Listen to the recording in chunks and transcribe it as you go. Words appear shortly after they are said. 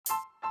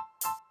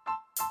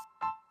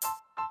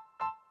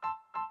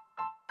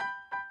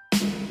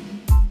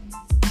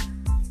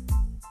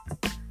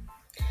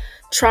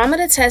Trauma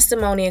to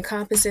Testimony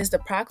encompasses the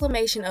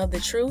proclamation of the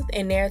truth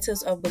and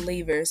narratives of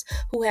believers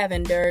who have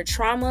endured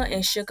trauma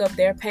and shook up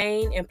their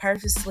pain and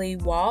purposely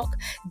walk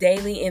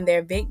daily in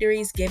their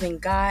victories, giving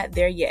God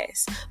their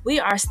yes. We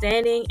are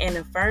standing and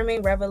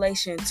affirming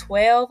Revelation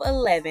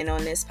 12:11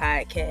 on this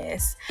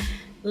podcast.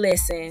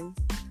 Listen,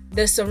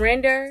 the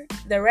surrender,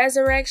 the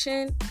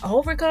resurrection,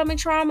 overcoming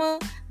trauma,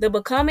 the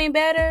becoming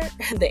better,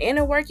 the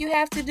inner work you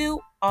have to do,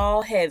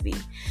 all heavy.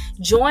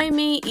 Join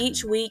me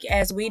each week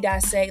as we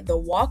dissect the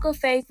walk of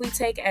faith we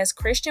take as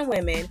Christian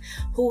women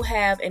who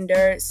have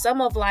endured some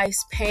of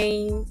life's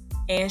pain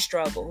and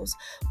struggles.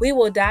 We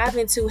will dive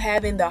into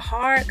having the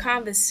hard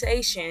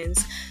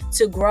conversations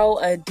to grow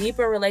a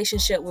deeper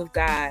relationship with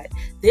God.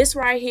 This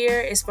right here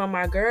is from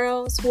my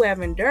girls who have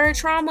endured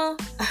trauma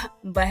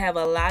but have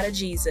a lot of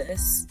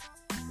Jesus.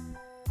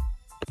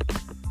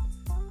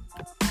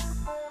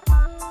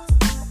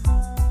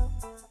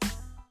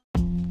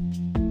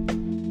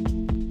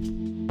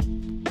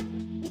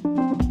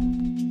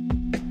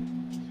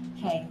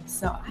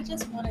 So I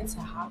just wanted to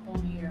hop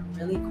on here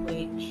really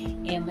quick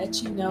and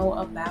let you know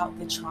about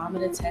the Trauma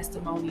to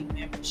Testimony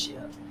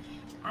membership.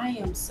 I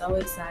am so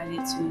excited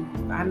to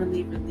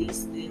finally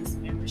release this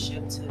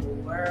membership to the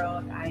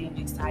world. I am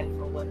excited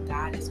for what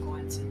God is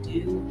going to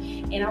do.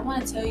 And I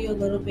want to tell you a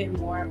little bit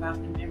more about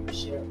the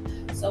membership.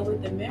 So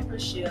with the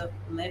membership,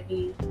 let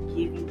me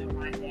give you the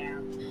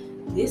rundown.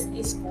 This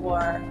is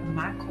for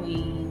my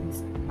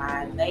queens,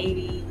 my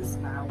ladies,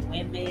 my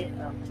women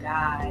of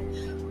God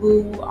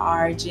who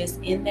are just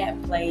in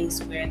that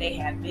place where they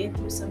have been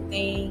through some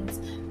things,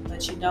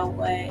 but you know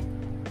what?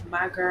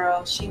 My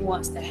girl, she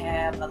wants to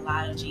have a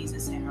lot of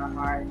Jesus in her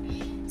heart.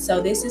 So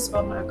this is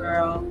for my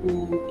girl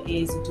who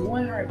is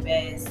doing her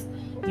best,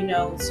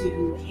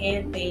 to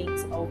hand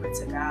things over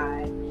to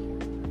God.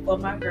 For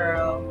my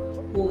girl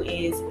who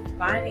is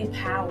finding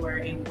power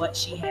in what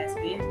she has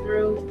been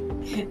through.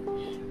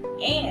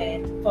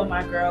 And for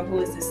my girl who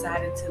has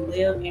decided to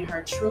live in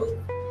her truth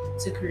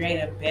to create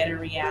a better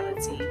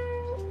reality.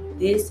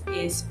 This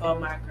is for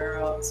my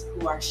girls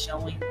who are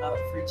showing up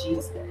for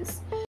Jesus.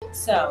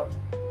 So,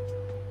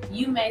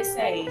 you may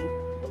say,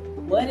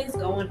 what is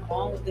going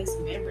on with this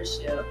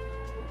membership?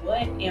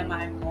 What am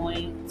I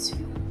going to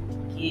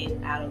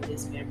get out of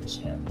this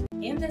membership?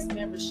 In this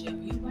membership,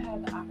 you will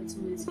have the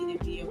opportunity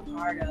to be a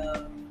part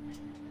of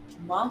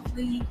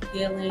monthly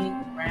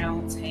healing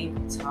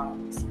roundtable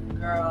talks.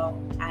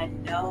 Girl, I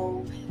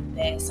know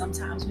that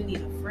sometimes we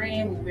need a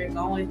friend when we're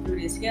going through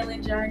this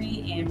healing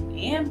journey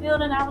and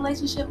building our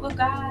relationship with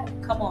God.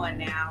 Come on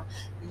now,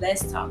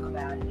 let's talk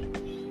about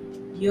it.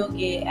 You'll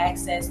get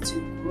access to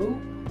group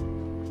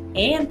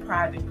and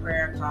private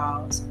prayer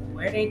calls.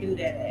 Where they do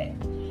that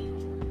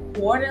at?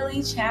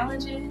 Quarterly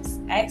challenges,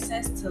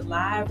 access to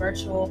live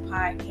virtual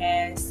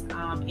podcasts,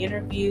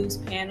 interviews,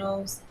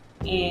 panels,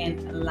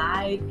 and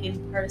live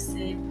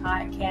in-person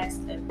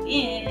podcast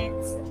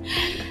events,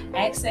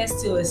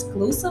 access to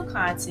exclusive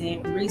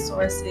content,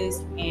 resources,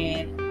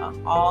 and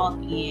an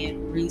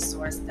all-in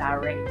resource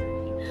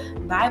directory,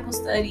 Bible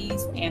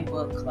studies, and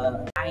book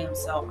club. I am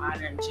so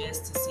honored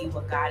just to see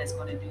what God is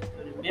going to do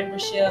through the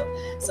membership.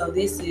 So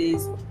this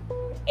is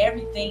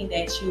everything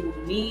that you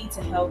will need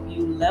to help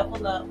you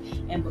level up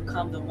and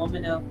become the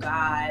woman of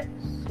God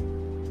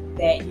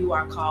that you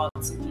are called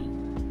to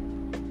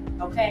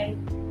be. Okay?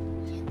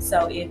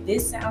 So if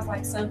this sounds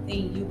like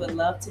something you would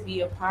love to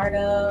be a part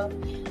of,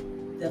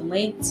 the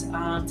link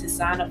to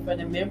sign up for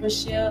the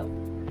membership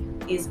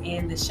is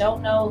in the show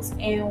notes,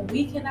 and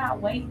we cannot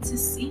wait to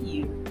see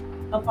you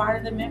a part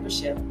of the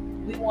membership.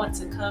 We want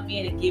to come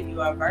in and give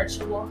you a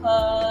virtual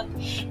hug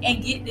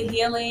and get the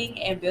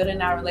healing and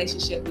building our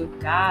relationship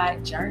with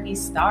God journey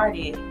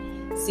started.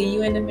 See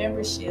you in the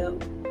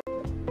membership.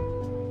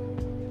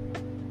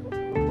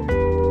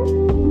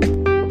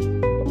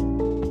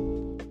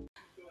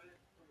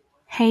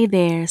 Hey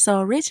there. So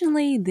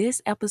originally this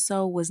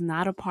episode was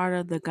not a part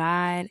of the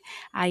God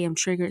I Am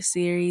Triggered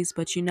series,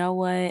 but you know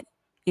what?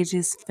 It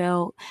just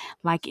felt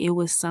like it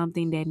was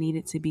something that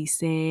needed to be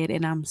said.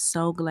 And I'm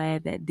so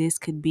glad that this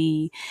could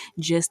be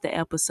just the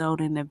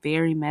episode and the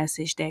very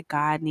message that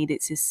God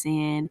needed to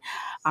send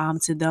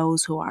to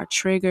those who are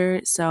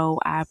triggered. So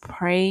I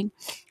pray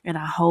and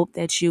I hope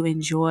that you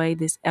enjoy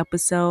this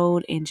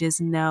episode and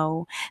just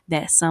know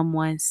that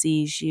someone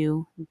sees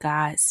you.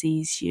 God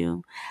sees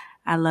you.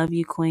 I love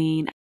you,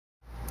 Queen.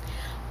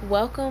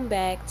 Welcome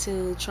back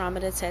to Trauma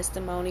to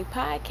Testimony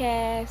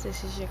podcast.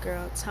 This is your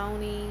girl,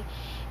 Tony,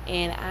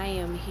 and I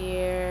am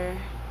here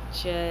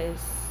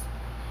just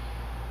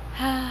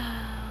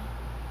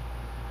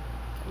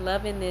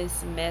loving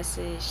this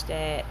message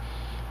that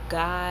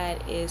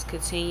God is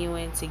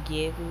continuing to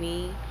give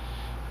me.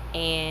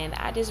 And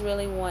I just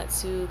really want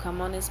to come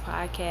on this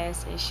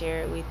podcast and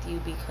share it with you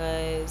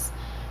because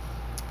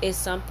it's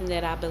something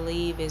that I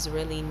believe is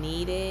really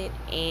needed,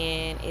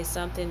 and it's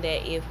something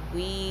that if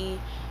we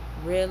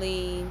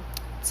really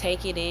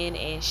take it in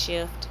and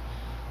shift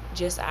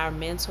just our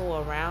mental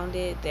around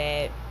it,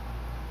 that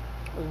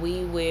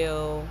we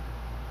will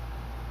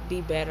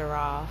be better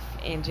off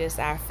in just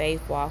our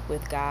faith walk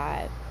with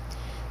God.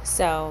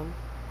 So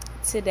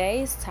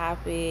Today's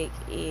topic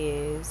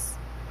is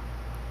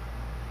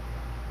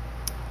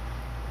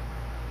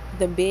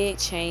the big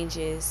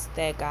changes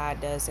that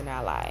God does in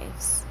our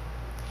lives.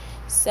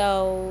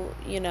 So,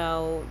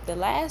 the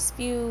last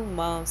few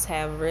months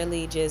have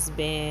really just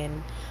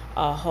been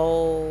a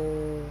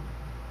whole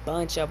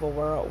bunch of a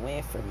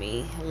whirlwind for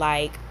me.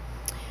 Like,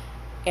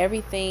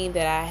 everything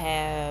that I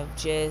have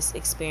just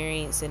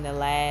experienced in the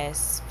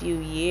last few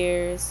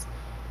years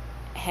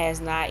has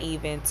not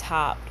even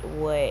topped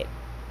what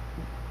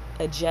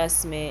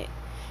adjustment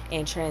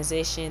and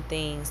transition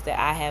things that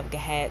I have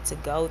had to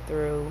go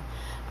through,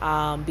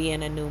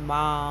 being a new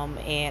mom,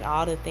 and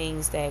all the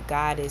things that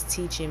God is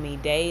teaching me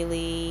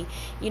daily,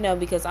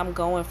 because I'm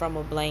going from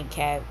a blank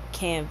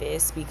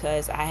canvas,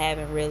 because I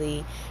haven't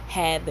really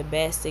had the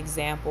best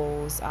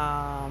examples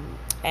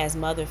as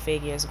mother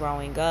figures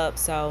growing up.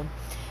 So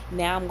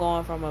now I'm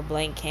going from a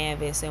blank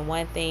canvas, and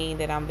one thing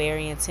that I'm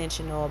very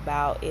intentional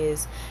about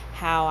is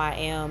how I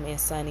am in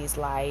Sonny's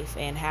life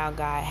and how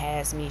God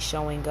has me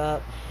showing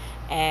up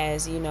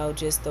as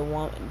just the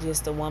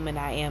woman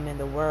I am in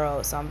the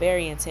world. So I'm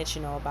very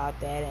intentional about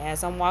that. And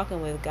as I'm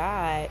walking with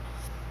God,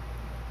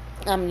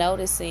 I'm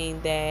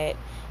noticing that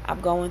I'm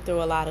going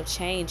through a lot of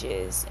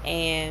changes,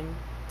 and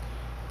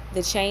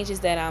the changes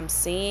that I'm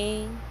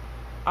seeing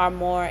are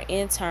more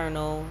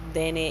internal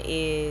than it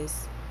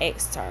is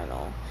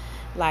external.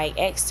 Like,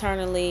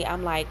 externally,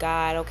 I'm like,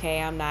 God,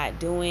 okay, I'm not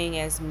doing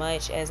as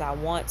much as I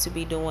want to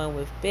be doing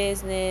with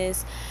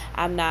business.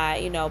 I'm not,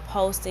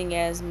 posting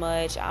as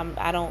much.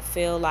 I don't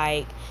feel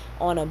like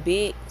on a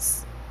big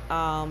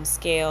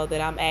scale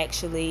that I'm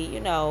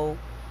actually,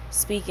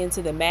 speaking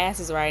to the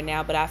masses right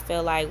now. But I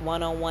feel like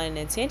one-on-one and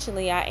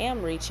intentionally, I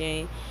am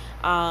reaching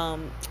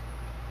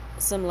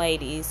some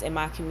ladies in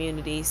my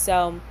community.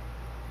 So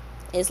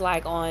it's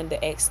like on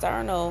the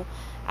external,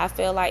 I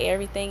feel like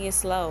everything is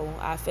slow.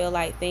 I feel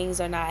like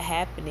things are not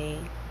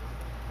happening.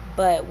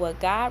 But what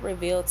God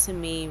revealed to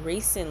me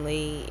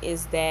recently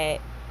is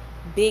that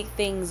big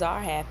things are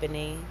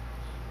happening.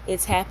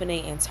 It's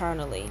happening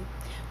internally.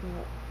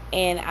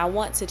 And I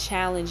want to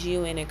challenge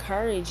you and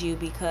encourage you,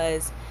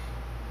 because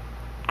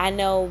I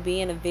know,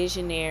 being a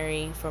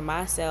visionary for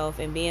myself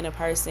and being a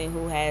person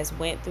who has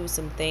went through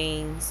some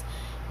things,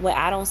 when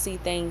I don't see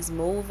things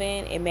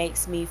moving, it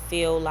makes me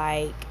feel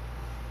like,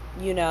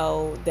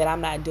 that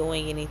I'm not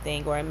doing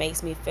anything, or it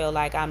makes me feel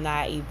like I'm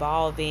not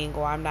evolving,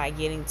 or I'm not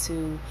getting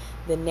to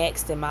the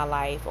next in my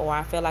life, or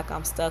I feel like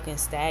I'm stuck and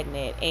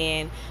stagnant.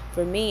 And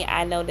for me,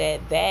 I know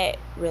that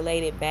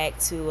related back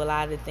to a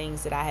lot of the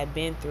things that I have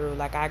been through.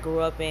 Like, I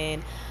grew up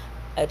in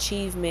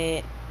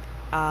achievement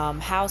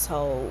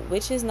household,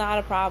 which is not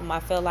a problem. I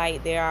feel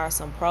like there are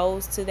some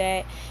pros to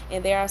that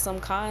and there are some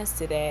cons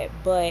to that,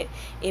 but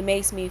it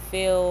makes me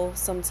feel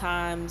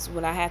sometimes,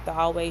 when I have to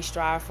always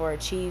strive for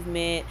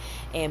achievement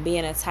and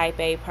being a type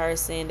A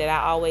person, that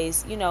I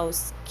always,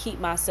 keep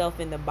myself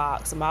in the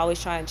box. I'm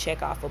always trying to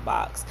check off a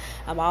box.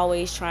 I'm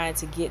always trying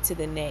to get to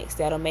the next.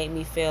 That'll make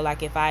me feel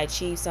like if I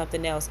achieve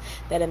something else,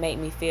 that'll make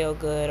me feel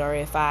good. Or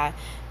if I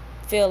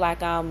feel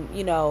like I'm,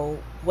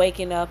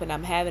 waking up and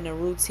I'm having a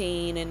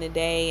routine in the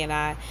day, and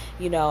I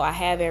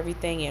have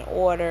everything in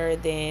order,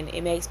 then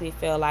it makes me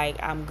feel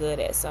like I'm good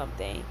at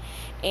something.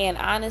 And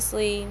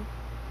honestly,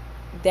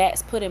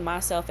 that's putting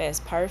myself as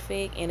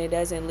perfect, and it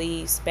doesn't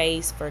leave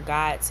space for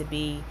God to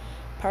be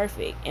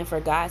perfect and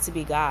for God to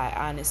be God,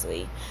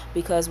 honestly.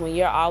 Because when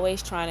you're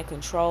always trying to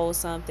control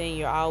something,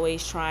 you're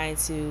always trying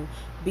to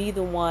be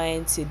the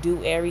one to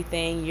do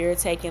everything, you're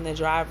taking the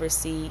driver's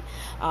seat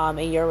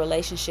in your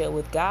relationship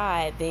with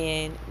God,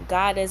 then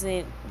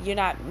you're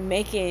not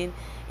making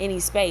any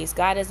space.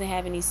 God doesn't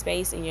have any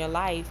space in your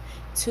life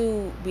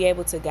to be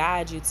able to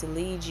guide you, to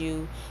lead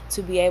you,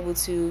 to be able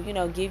to,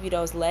 give you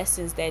those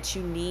lessons that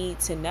you need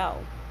to know.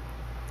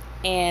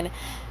 And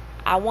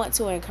I want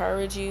to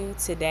encourage you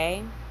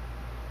today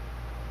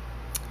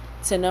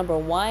to, number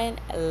one,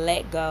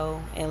 let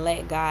go and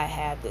let God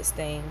have this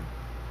thing.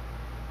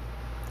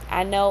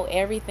 I know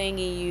everything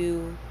in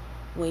you,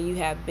 when you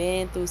have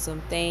been through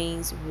some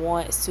things,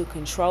 wants to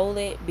control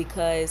it,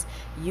 because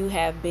you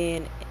have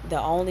been the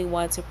only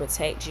one to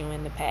protect you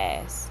in the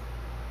past.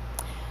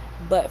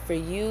 But for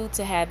you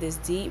to have this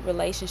deep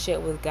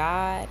relationship with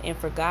God, and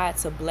for God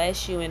to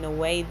bless you in a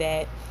way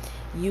that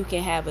you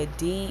can have a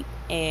deep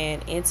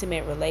and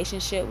intimate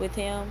relationship with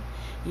Him,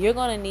 you're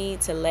going to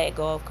need to let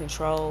go of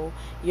control.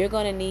 You're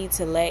going to need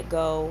to let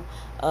go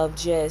of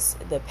just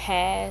the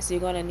past.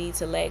 You're going to need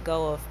to let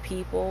go of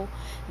people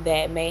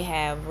that may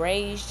have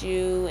raised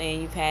you,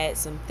 and you've had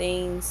some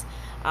things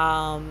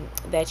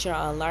that you're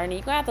unlearning.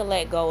 You're going to have to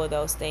let go of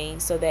those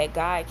things so that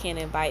God can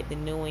invite the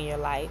new in your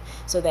life,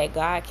 so that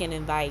God can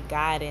invite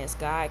guidance.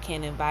 God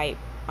can invite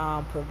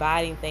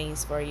providing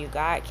things for you.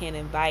 God can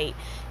invite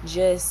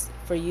just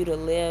for you to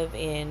live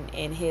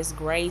in His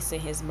grace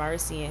and His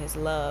mercy and His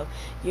love.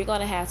 You're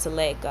going to have to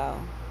let go.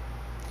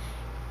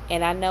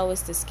 And I know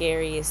it's the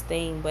scariest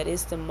thing, but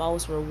it's the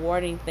most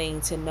rewarding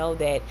thing to know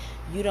that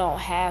you don't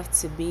have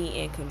to be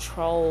in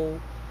control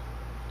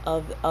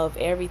of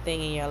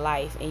everything in your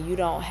life, and you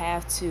don't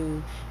have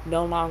to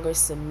no longer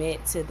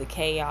submit to the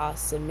chaos,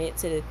 submit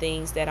to the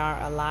things that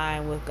aren't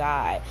aligned with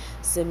God,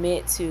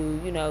 submit to,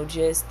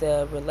 just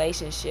the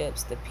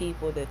relationships, the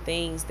people, the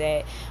things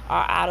that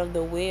are out of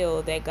the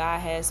will that God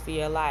has for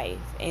your life.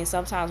 And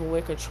sometimes when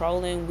we're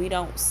controlling, we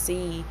don't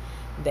see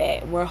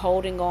that. We're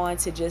holding on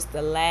to just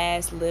the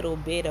last little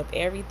bit of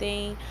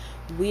everything.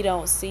 We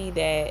don't see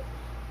that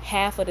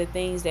half of the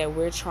things that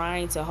we're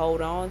trying to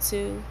hold on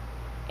to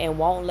and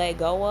won't let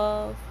go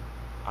of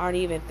aren't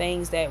even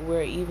things that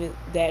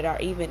are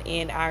even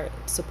in our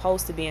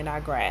supposed to be in our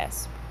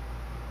grasp.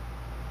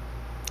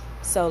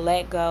 So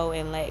let go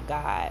and let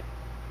God.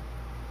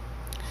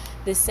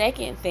 The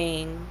second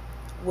thing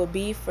would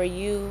be for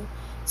you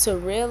to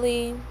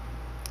really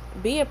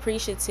be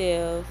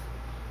appreciative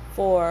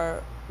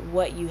for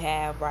what you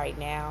have right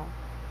now,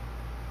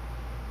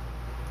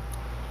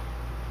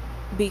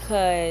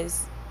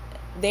 because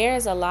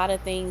there's a lot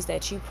of things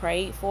that you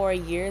prayed for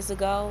years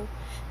ago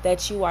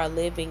that you are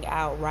living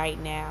out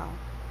right now.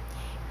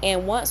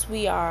 And once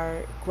we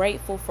are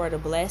grateful for the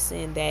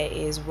blessing that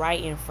is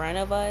right in front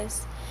of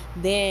us,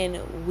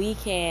 then we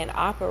can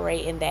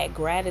operate in that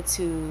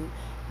gratitude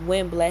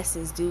when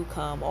blessings do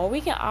come. Or we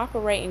can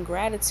operate in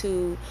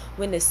gratitude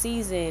when the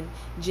season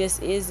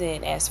just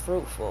isn't as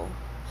fruitful.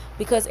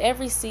 Because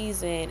every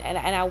season, and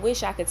I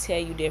wish I could tell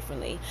you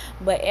differently,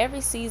 but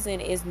every season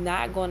is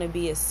not going to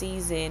be a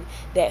season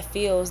that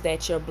feels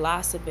that you're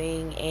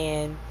blossoming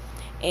and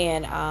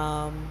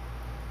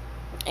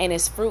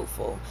it's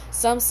fruitful.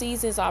 Some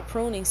seasons are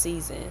pruning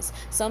seasons.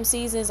 Some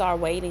seasons are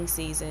waiting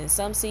seasons.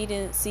 Some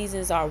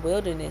seasons are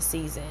wilderness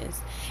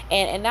seasons.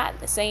 And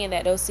not saying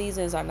that those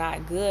seasons are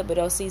not good, but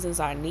those seasons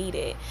are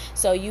needed.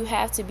 So you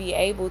have to be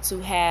able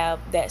to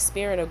have that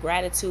spirit of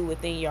gratitude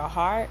within your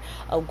heart,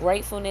 of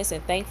gratefulness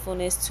and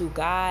thankfulness to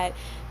God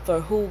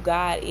for who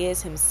God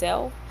is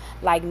himself.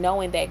 Like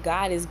knowing that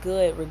God is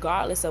good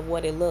regardless of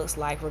what it looks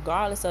like,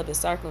 regardless of the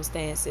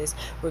circumstances,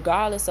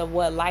 regardless of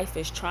what life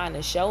is trying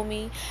to show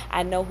me.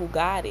 I know who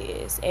God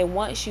is. And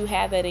once you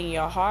have that in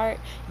your heart,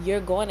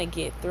 you're going to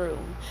get through,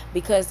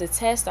 because the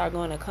tests are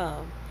going to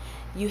come.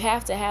 You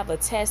have to have a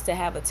test to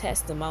have a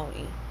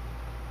testimony.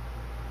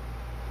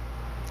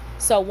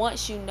 So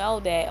once you know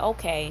that,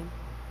 okay,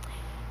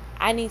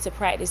 I need to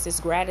practice this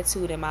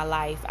gratitude in my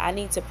life, I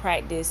need to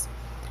practice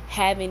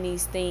having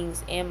these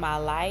things in my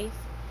life,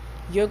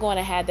 you're going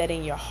to have that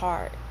in your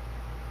heart.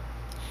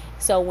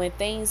 So when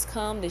things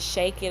come to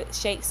shake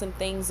some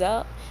things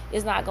up,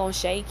 it's not going to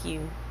shake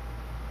you,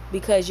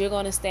 because you're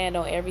going to stand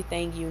on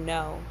everything you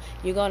know.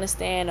 You're going to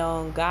stand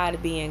on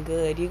God being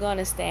good. You're going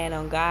to stand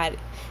on God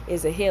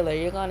is a healer.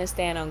 You're going to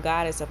stand on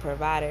God as a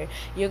provider.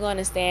 You're going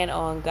to stand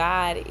on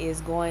God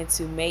is going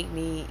to make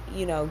me,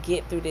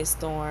 get through this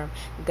storm.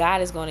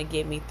 God is going to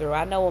get me through.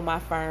 I know what my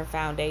firm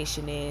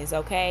foundation is,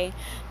 okay?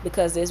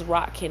 Because this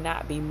rock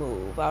cannot be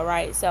moved, all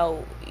right?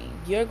 So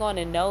you're going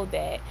to know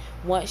that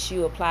once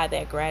you apply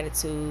that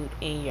gratitude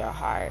in your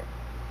heart.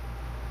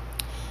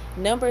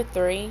 Number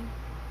 3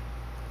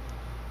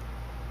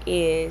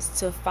 is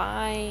to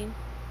find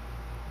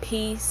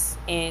peace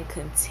and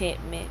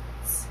contentment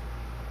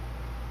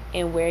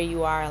in where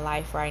you are in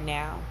life right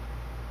now.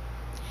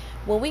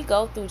 When we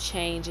go through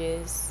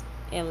changes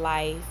in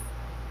life,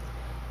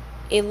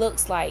 it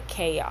looks like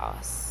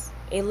chaos.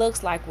 It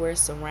looks like we're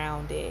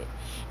surrounded.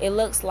 It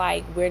looks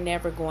like we're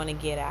never going to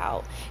get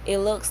out. It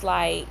looks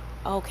like,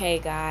 okay,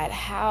 God,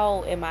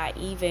 how am I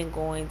even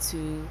going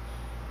to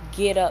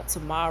get up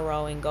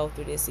tomorrow and go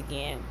through this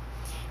again?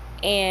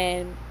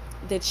 And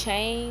the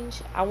change,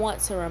 I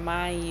want to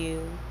remind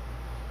you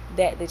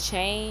that the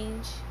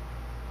change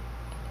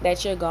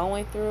that you're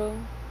going through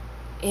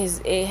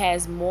it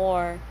has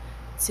more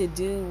to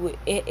do with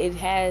it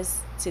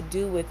has to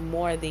do with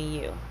more than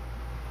you.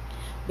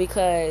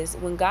 Because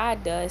when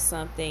God does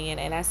something,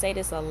 and I say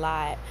this a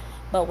lot,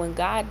 but when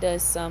God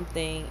does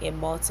something, it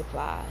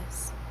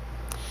multiplies.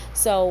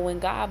 So when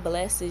God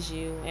blesses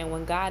you and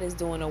when God is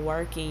doing a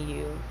work in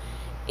you,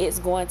 it's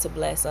going to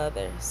bless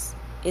others.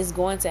 It's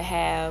going to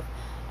have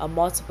a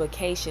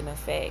multiplication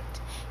effect.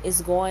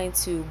 It's going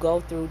to go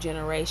through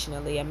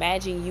generationally.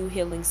 Imagine you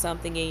healing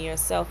something in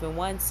yourself in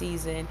one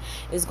season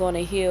is going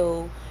to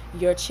heal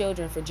your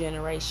children for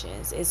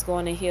generations. It's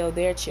going to heal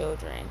their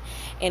children,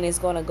 and it's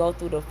going to go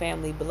through the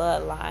family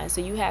bloodline.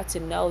 So you have to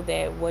know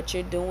that what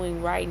you're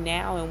doing right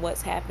now and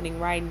what's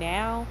happening right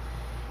now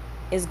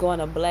is going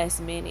to bless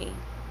many.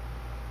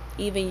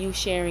 Even you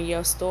sharing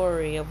your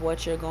story of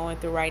what you're going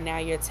through right now,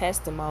 your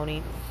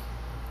testimony,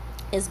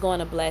 is going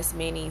to bless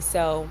many.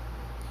 So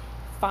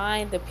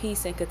find the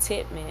peace and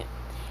contentment.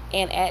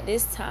 And at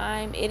this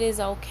time, it is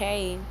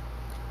okay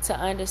to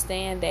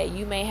understand that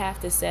you may have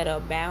to set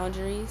up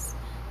boundaries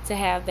to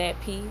have that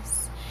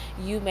peace.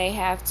 You may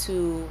have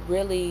to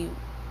really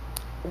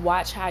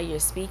watch how you're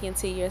speaking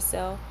to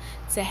yourself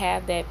to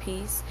have that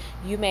peace.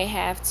 You may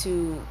have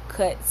to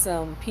cut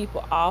some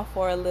people off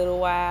for a little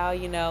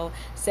while,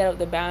 set up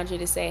the boundary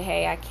to say,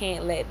 hey, I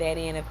can't let that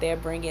in. If they're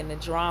bringing the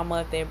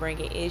drama, if they're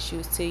bringing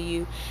issues to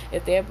you,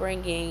 if they're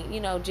bringing,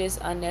 just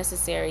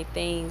unnecessary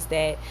things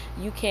that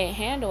you can't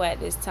handle at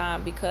this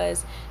time,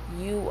 because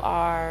you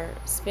are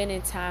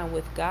spending time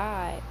with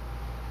God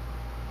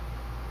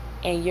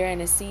and you're in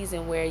a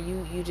season where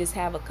you just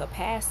have a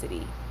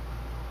capacity,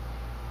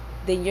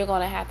 then you're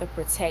going to have to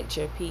protect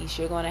your peace.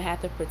 You're going to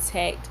have to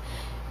protect,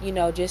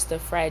 just the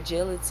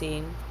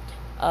fragility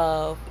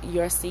of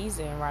your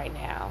season right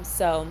now.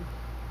 So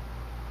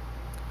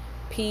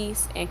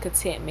peace and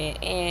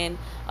contentment. And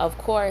of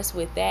course,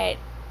 with that,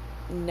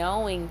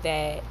 knowing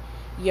that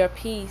your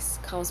peace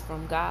comes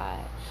from God.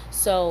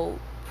 So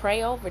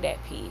pray over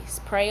that peace.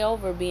 Pray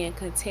over being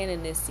content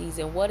in this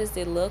season. What does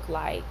it look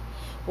like?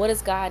 What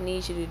does God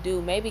need you to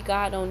do? Maybe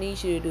God don't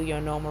need you to do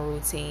your normal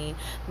routine.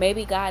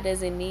 Maybe God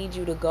doesn't need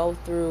you to go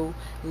through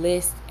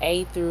list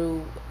A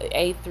through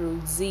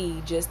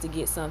Z just to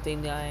get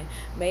something done.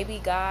 Maybe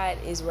God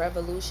is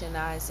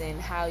revolutionizing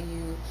how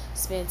you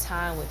spend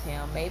time with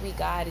Him. Maybe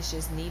God is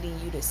just needing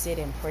you to sit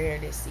in prayer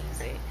this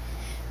season.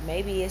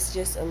 Maybe it's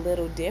just a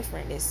little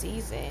different this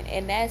season,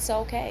 and that's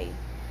okay.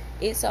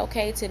 It's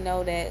okay to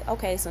know that,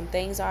 okay, some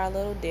things are a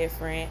little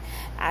different.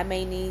 I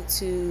may need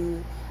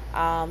to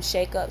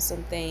shake up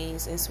some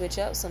things and switch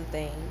up some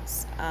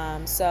things.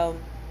 So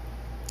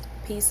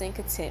peace and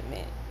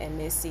contentment in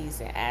this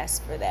season.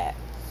 Ask for that.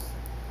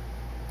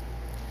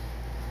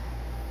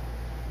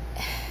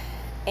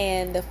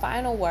 And the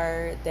final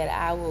word that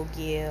I will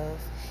give,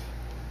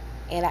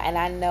 and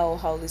I know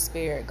Holy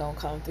Spirit gonna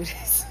come through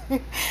this.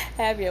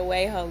 Have your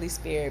way, Holy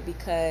Spirit,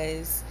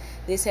 because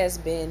this has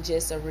been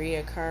just a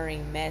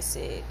reoccurring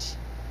message.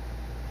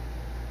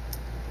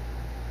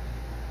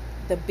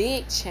 The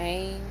big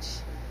change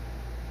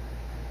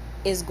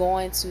is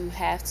going to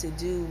have to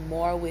do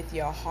more with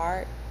your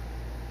heart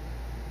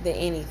than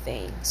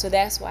anything. So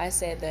that's why I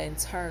said the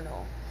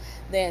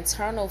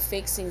internal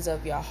fixings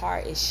of your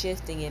heart is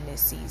shifting in this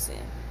season.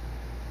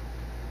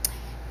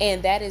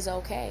 And that is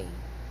okay,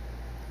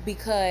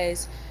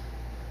 because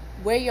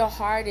where your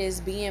heart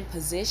is being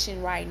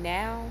positioned right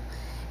now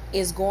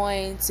is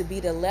going to be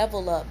the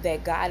level up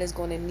that God is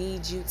going to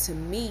need you to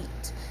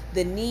meet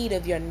the need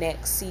of your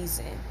next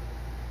season.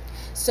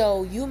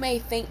 So you may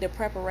think the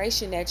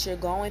preparation that you're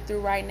going through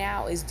right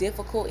now is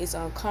difficult, it's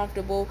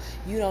uncomfortable,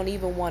 you don't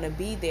even want to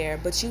be there,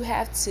 but you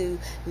have to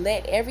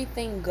let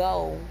everything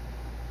go,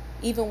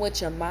 even with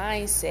your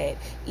mindset,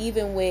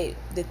 even with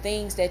the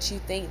things that you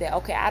think that,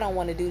 okay, I don't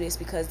want to do this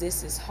because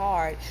this is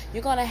hard.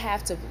 You're going to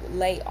have to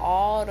lay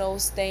all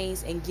those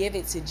things and give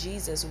it to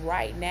Jesus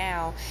right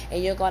now,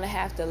 and you're going to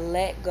have to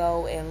let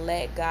go and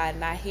let God.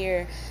 And I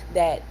hear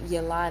that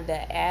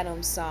Yolanda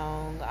Adams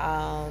song,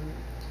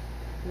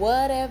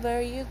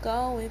 whatever you're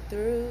going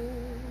through,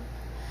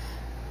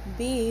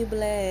 be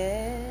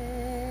blessed,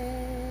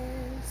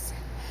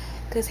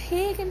 'cause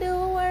He can do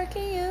a work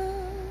in you.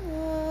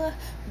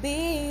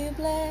 Be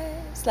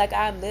blessed. Like,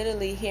 I'm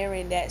literally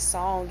hearing that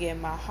song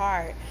in my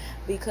heart,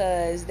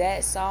 because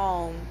that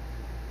song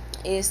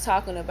is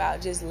talking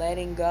about just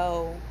letting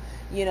go,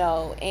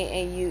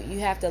 and you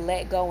have to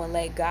let go and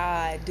let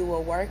God do a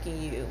work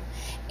in you.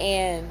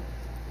 And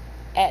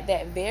at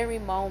that very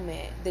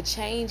moment, the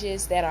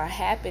changes that are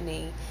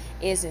happening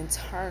is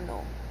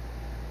internal.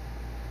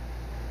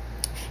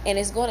 And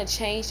it's going to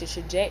change the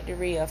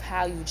trajectory of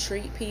how you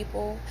treat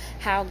people,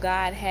 how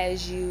God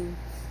has you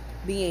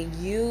being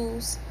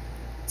used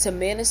to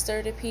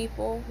minister to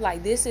people.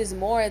 Like, this is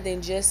more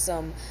than just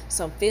some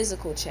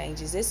physical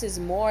changes. This is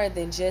more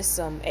than just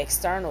some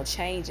external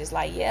changes.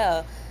 Like,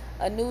 yeah,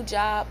 a new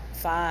job,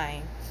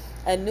 fine.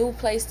 A new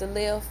place to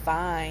live,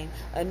 fine.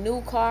 A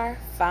new car,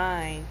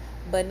 fine.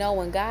 But no,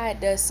 when God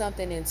does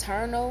something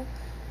internal,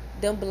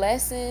 them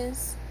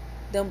blessings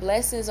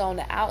on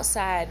the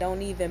outside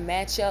don't even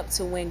match up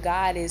to when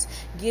God is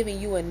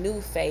giving you a new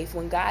faith,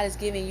 when God is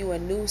giving you a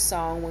new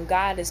song, when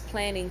God is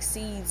planting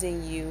seeds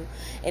in you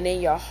and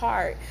in your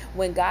heart,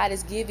 when God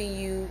is giving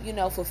you,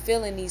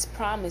 fulfilling these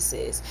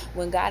promises,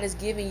 when God is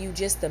giving you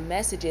just the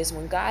messages,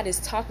 when God is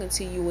talking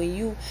to you, when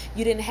you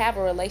didn't have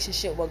a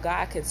relationship where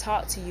God could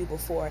talk to you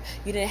before.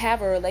 You didn't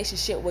have a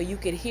relationship where you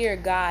could hear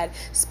God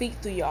speak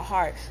through your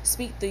heart,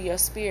 speak through your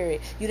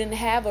spirit. You didn't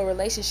have a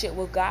relationship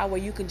with God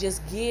where you can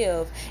just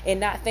give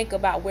and not think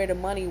about where the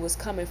money was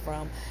coming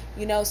from.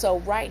 So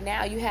right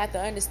now you have to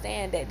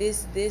understand that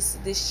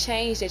this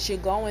change that you're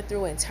going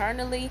through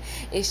internally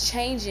is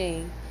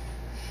changing.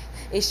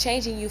 It's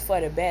changing you for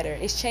the better.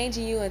 It's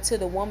changing you into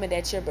the woman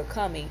that you're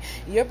becoming.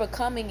 You're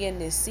becoming in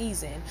this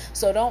season.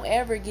 So don't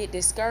ever get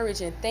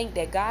discouraged and think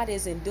that God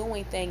isn't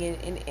doing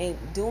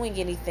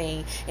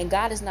anything and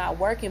God is not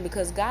working,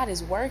 because God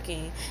is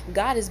working.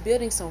 God is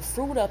building some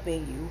fruit up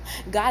in you.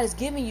 God is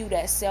giving you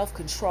that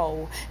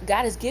self-control.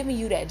 God is giving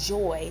you that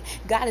joy.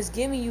 God is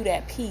giving you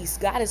that peace.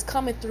 God is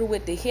coming through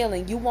with the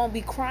healing. You won't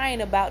be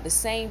crying about the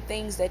same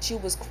things that you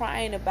was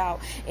crying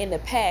about in the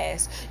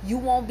past. You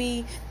won't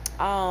be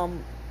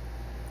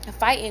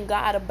fighting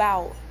God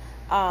about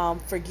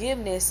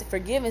forgiveness,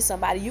 forgiving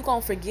somebody, you're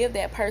gonna forgive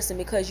that person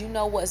because you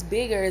know what's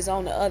bigger is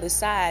on the other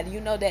side.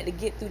 You know that to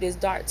get through this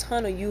dark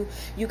tunnel, you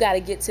got to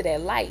get to that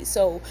light.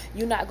 So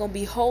you're not gonna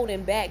be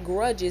holding back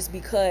grudges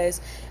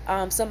because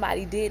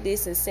somebody did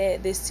this and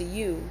said this to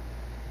you.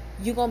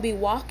 You're gonna be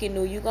walking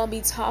new, you're gonna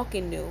be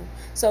talking new.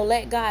 So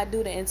let God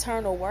do the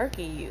internal work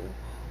in you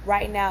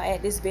right now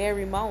at this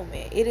very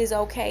moment. It is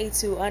okay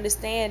to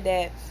understand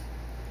that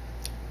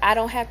I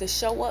don't have to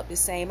show up the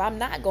same. I'm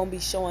not going to be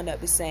showing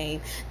up the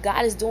same.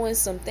 God is doing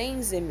some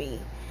things in me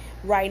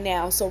right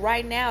now. So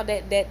right now,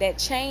 that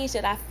change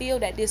that I feel,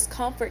 that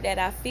discomfort that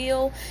I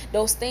feel,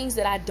 those things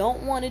that I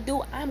don't want to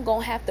do, I'm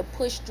going to have to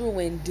push through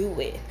and do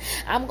it.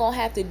 I'm going to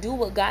have to do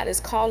what God is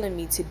calling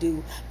me to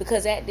do,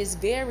 because at this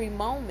very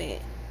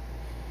moment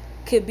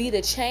could be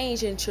the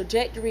change in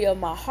trajectory of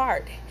my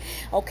heart.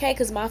 Okay,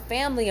 because my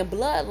family and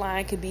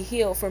bloodline could be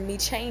healed from me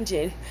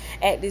changing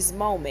at this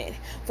moment.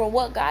 From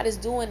what God is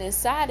doing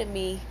inside of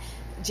me,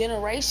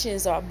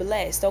 generations are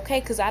blessed. Okay,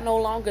 because I'm no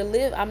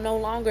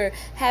longer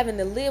having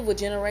to live with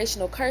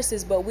generational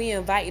curses, but we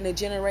inviting the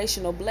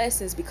generational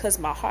blessings, because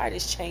my heart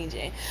is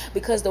changing,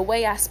 because the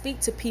way I speak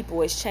to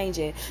people is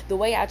changing, the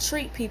way I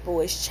treat people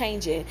is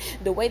changing,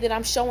 the way that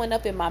I'm showing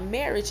up in my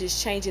marriage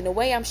is changing, the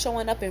way I'm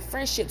showing up in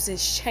friendships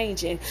is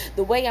changing,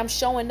 the way I'm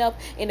showing up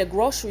in the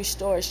grocery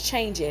store is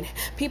changing.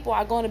 People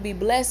are going to be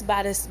blessed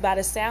by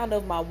the sound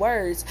of my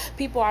words.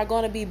 People are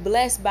going to be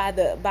blessed by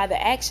the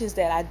actions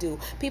that I do.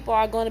 People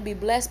are going to be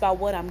blessed by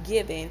what I'm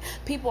giving.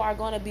 People are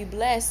going to be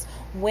blessed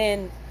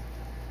when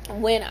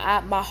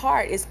my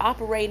heart is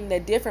operating in a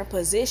different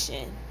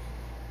position.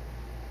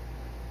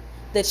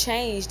 The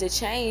change.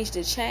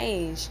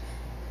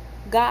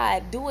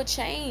 God, do a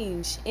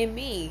change in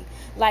me.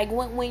 Like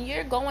when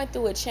you're going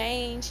through a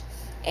change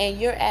and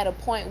you're at a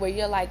point where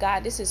you're like,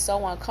 God, this is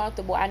so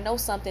uncomfortable. I know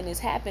something is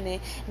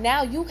happening.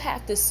 Now you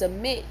have to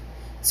submit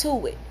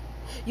to it.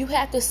 You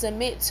have to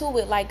submit to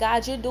it. Like,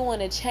 God, you're doing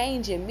a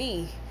change in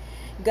me.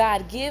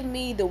 God, give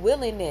me the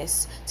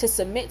willingness to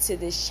submit to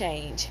this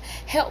change.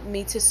 Help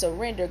me to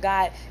surrender,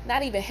 God.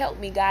 Not even help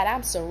me, God.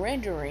 I'm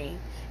surrendering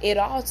it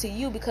all to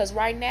you, because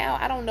right now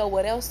I don't know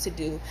what else to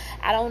do.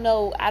 I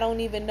don't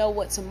even know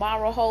what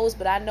tomorrow holds,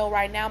 but I know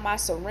right now my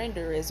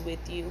surrender is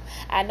with you.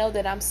 I know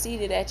that I'm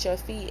seated at your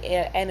feet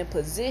and in a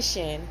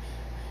position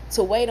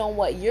to wait on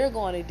what you're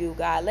going to do,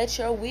 God. Let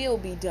your will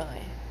be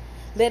done.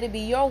 Let it be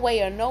your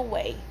way or no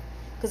way,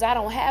 because I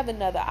don't have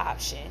another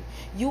option.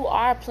 You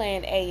are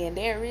plan A and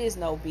there is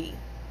no B.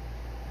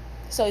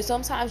 So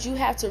sometimes you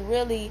have to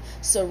really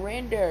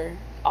surrender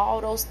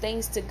all those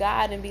things to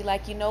God and be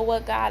like, you know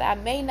what, God, I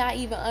may not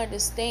even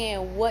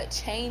understand what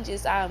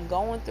changes I'm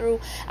going through.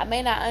 I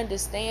may not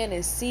understand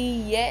and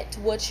see yet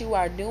what you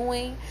are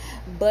doing,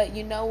 but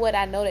you know what?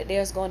 I know that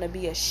there's going to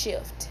be a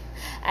shift.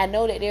 I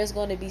know that there's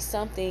going to be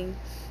something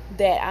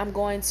that I'm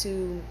going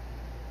to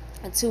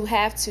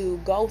have to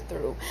go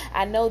through.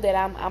 I know that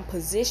I'm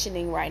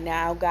positioning right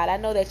now, God. I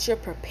know that you're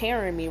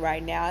preparing me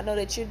right now. I know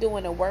that you're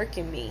doing the work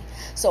in me.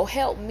 So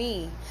help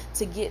me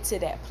to get to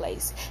that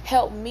place.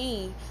 Help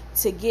me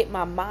to get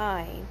my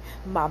mind,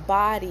 my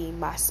body,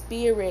 my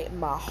spirit,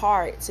 my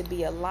heart to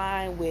be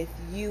aligned with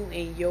you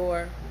and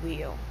your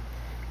will.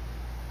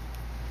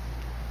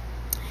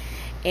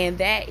 And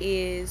that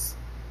is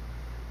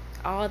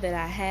all that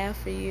I have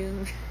for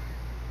you.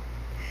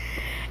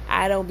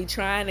 I don't be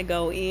trying to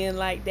go in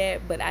like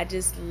that, but I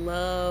just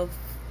love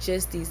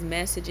just these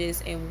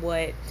messages and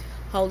what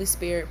Holy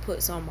Spirit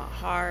puts on my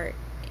heart.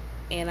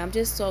 And I'm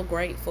just so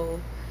grateful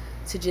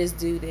to just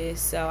do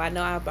this. So I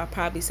know I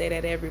probably say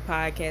that every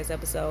podcast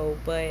episode,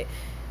 but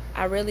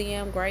I really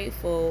am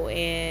grateful,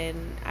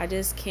 and I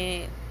just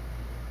can't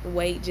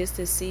wait just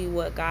to see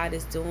what God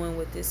is doing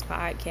with this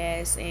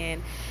podcast.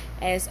 And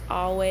as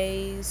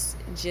always,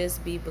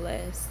 just be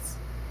blessed.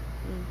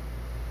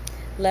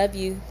 Love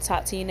you.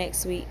 Talk to you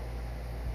next week.